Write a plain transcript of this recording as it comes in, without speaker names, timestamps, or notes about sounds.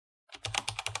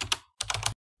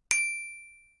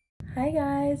Hi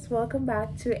guys, welcome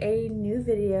back to a new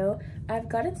video. I've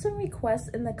gotten some requests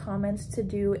in the comments to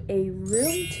do a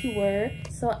room tour,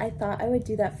 so I thought I would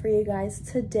do that for you guys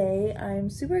today. I'm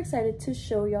super excited to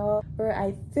show y'all where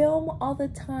I film all the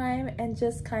time and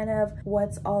just kind of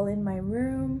what's all in my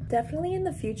room. Definitely in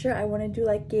the future I want to do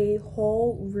like a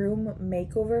whole room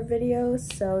makeover video,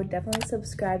 so definitely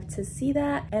subscribe to see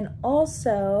that. And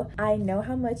also, I know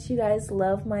how much you guys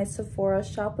love my Sephora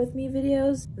shop with me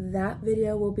videos. That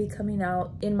video will be coming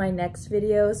out in my next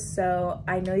video, so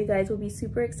I know you guys will be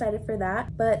super excited for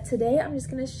that. But today I'm just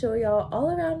gonna show y'all all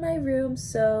around my room,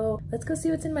 so let's go see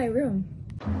what's in my room.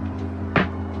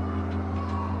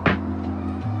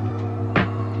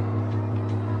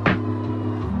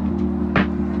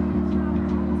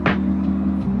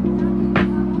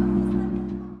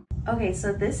 Okay,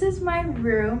 so this is my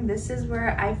room. This is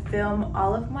where I film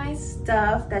all of my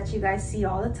stuff that you guys see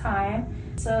all the time.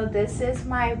 So this is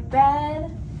my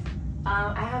bed.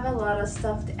 I have a lot of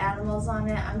stuffed animals on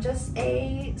it. I'm just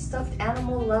a stuffed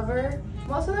animal lover.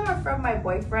 Most of them are from my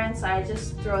boyfriend, so I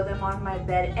just throw them on my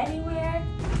bed anywhere.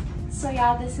 So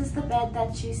yeah, this is the bed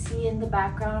that you see in the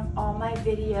background of all my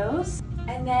videos.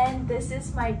 And then this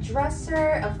is my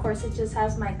dresser. Of course, it just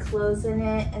has my clothes in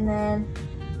it. And then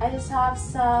I just have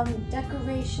some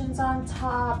decorations on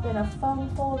top and a phone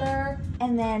holder,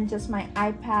 and then just my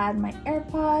iPad, my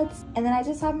AirPods, and then I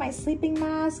just have my sleeping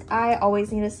mask. I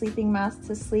always need a sleeping mask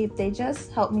to sleep. They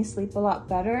just help me sleep a lot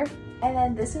better. And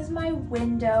then this is my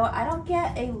window. I don't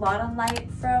get a lot of light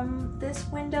from this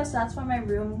window, so that's why my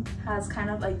room has kind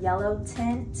of a yellow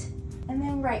tint. And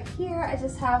then right here, I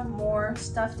just have more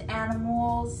stuffed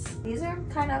animals. These are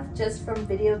kind of just from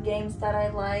video games that I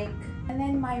like. And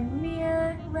then my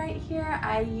mirror right here,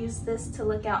 I use this to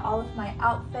look at all of my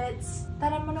outfits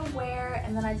that I'm gonna wear.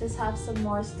 And then I just have some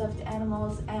more stuffed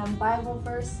animals and Bible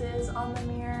verses on the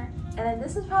mirror. And then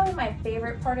this is probably my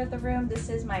favorite part of the room. This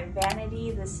is my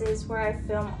vanity. This is where I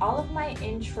film all of my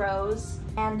intros.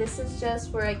 And this is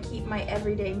just where I keep my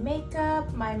everyday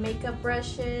makeup, my makeup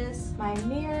brushes, my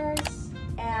mirrors,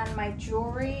 and my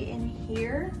jewelry in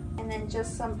here, and then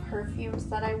just some perfumes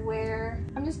that I wear.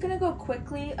 I'm just gonna go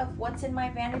quickly of what's in my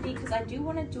vanity because I do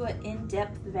want to do an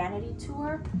in-depth vanity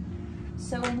tour.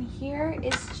 So in here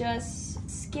is just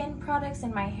skin products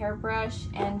and my hairbrush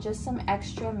and just some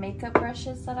extra makeup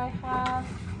brushes that I have.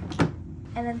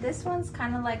 And then this one's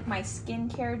kind of like my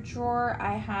skincare drawer.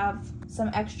 I have some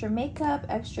extra makeup,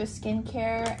 extra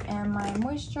skincare, and my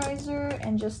moisturizer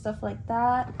and just stuff like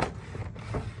that.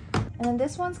 And then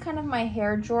this one's kind of my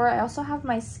hair drawer. I also have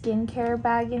my skincare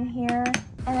bag in here.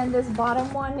 And then this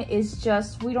bottom one is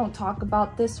just, we don't talk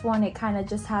about this one. It kind of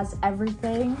just has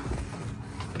everything.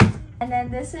 And then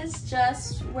this is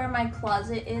just where my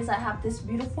closet is. I have this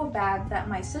beautiful bag that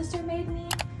my sister made me.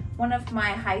 One of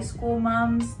my high school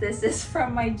moms. This is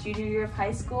from my junior year of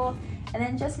high school. And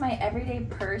then just my everyday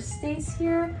purse stays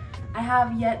here. I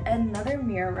have yet another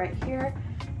mirror right here.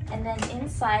 And then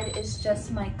inside is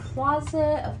just my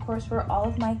closet, of course, where all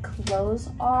of my clothes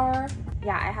are.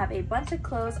 Yeah, I have a bunch of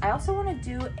clothes. I also want to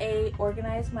do a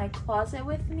organize my closet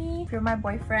with me. If you're my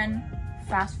boyfriend,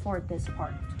 fast forward this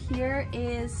part. Here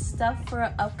is stuff for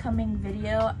an upcoming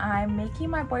video. I'm making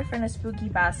my boyfriend a spooky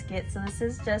basket, so this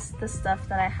is just the stuff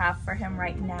that I have for him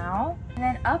right now. And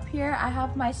then up here, I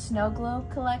have my snow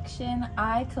globe collection.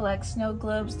 I collect snow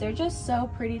globes. They're just so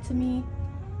pretty to me.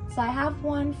 So I have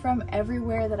one from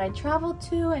everywhere that I travel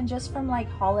to and just from like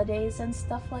holidays and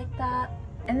stuff like that.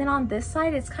 And then on this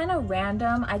side, it's kind of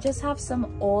random. I just have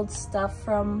some old stuff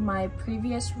from my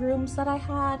previous rooms that I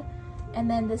had. And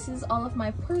then this is all of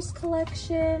my purse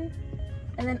collection.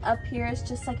 And then up here is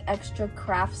just like extra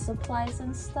craft supplies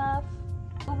and stuff.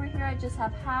 Over here, I just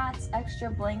have hats,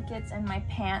 extra blankets, and my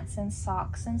pants and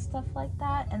socks and stuff like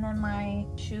that. And then my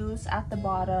shoes at the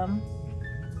bottom.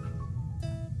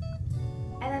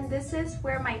 And then this is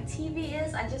where my TV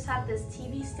is. I just have this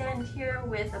TV stand here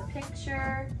with a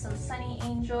picture, some sunny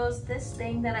angels, this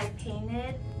thing that I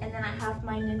painted, and then I have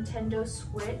my Nintendo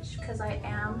Switch because I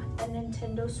am a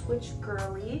Nintendo Switch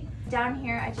girly. Down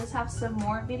here, I just have some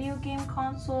more video game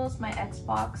consoles, my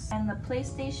Xbox and the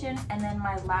PlayStation, and then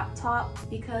my laptop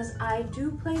because I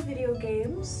do play video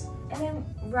games. And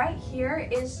then right here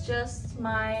is just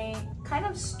my kind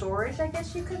of storage, I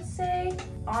guess you could say.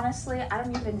 Honestly, I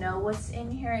don't even know what's in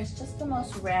here. It's just the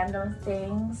most random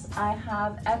things. I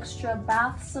have extra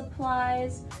bath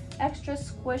supplies, extra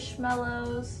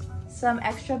Squishmallows, some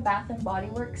extra Bath and Body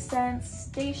Works scents,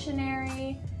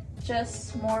 stationery,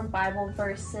 just more Bible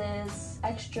verses,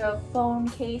 extra phone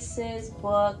cases,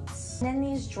 books. And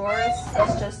in these drawers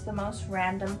is just the most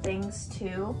random things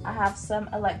too. I have some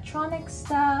electronic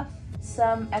stuff,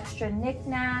 some extra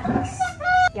knickknacks.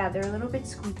 Yeah, they're a little bit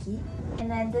squeaky. And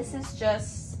then this is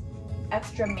just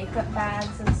extra makeup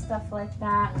bags and stuff like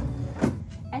that.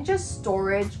 And just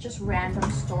storage, just random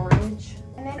storage.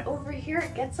 And then over here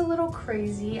it gets a little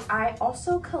crazy. I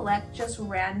also collect just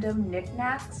random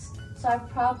knickknacks. So I've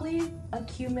probably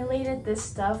accumulated this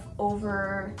stuff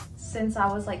over since I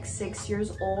was like 6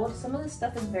 years old. Some of this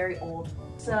stuff is very old.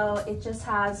 So it just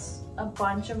has a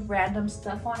bunch of random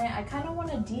stuff on it. I kind of want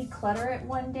to declutter it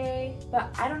one day, but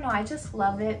I don't know, I just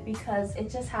love it because it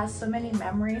just has so many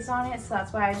memories on it. So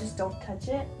that's why I just don't touch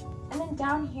it. And then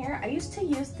down here, I used to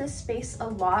use this space a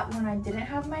lot when I didn't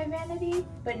have my vanity,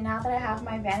 but now that I have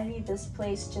my vanity, this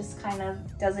place just kind of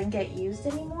doesn't get used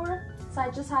anymore. So I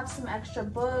just have some extra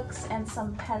books and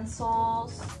some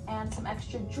pencils and some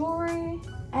extra jewelry.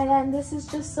 And then this is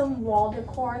just some wall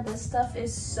decor. This stuff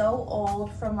is so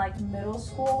old from like middle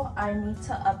school. I need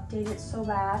to update it so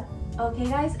bad. Okay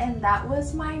guys, and that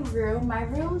was my room. My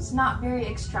room's not very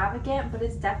extravagant, but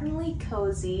it's definitely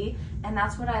cozy, and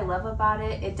that's what I love about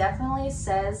it. It definitely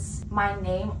says my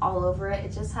name all over it.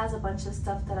 It just has a bunch of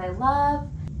stuff that I love.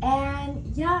 And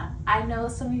yeah, I know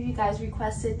some of you guys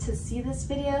requested to see this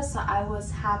video, so I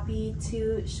was happy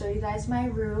to show you guys my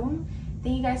room.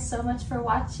 Thank you guys so much for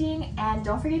watching, and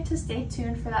don't forget to stay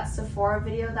tuned for that Sephora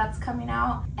video that's coming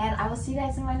out, and I will see you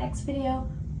guys in my next video.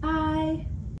 Bye!